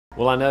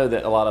Well, I know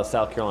that a lot of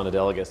South Carolina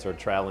delegates are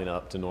traveling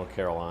up to North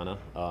Carolina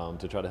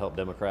to try to help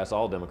Democrats,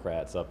 all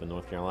Democrats up in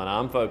North Carolina.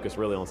 I'm focused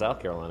really on South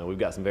Carolina. We've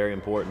got some very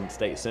important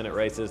state Senate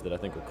races that I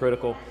think are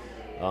critical.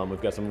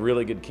 We've got some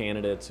really good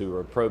candidates who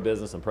are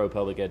pro-business and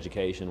pro-public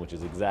education, which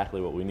is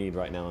exactly what we need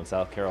right now in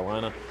South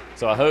Carolina.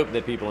 So I hope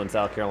that people in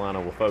South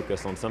Carolina will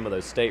focus on some of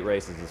those state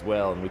races as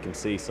well, and we can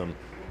see some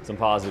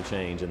positive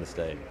change in the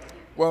state.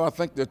 Well, I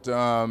think that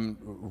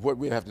what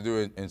we have to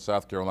do in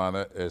South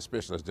Carolina,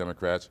 especially as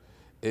Democrats,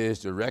 is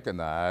to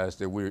recognize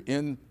that we're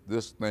in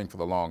this thing for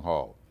the long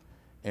haul.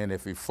 And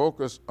if we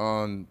focus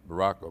on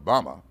Barack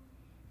Obama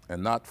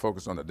and not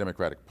focus on the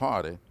Democratic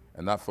Party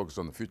and not focus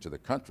on the future of the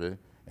country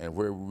and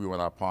where we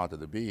want our party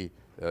to be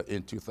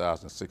in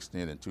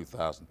 2016 and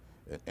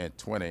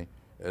 2020,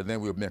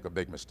 then we'll make a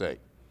big mistake.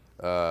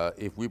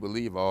 If we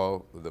believe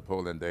all the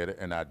polling data,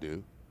 and I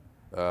do,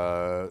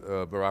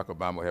 Barack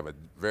Obama will have a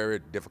very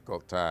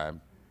difficult time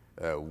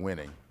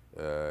winning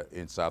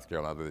in South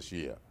Carolina this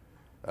year.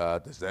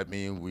 Does that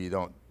mean we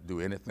don't do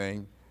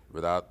anything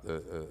without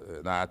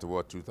an eye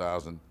toward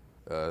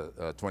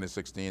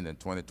 2016 and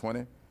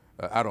 2020?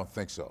 I don't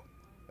think so.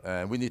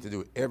 And we need to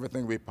do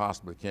everything we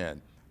possibly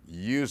can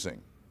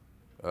using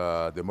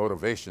the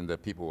motivation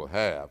that people will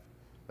have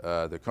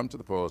to come to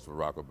the polls for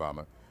Barack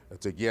Obama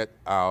to get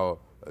our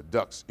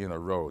ducks in a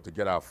row, to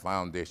get our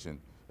foundation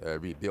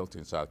rebuilt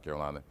in South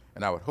Carolina.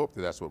 And I would hope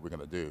that that's what we're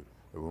going to do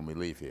when we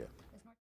leave here.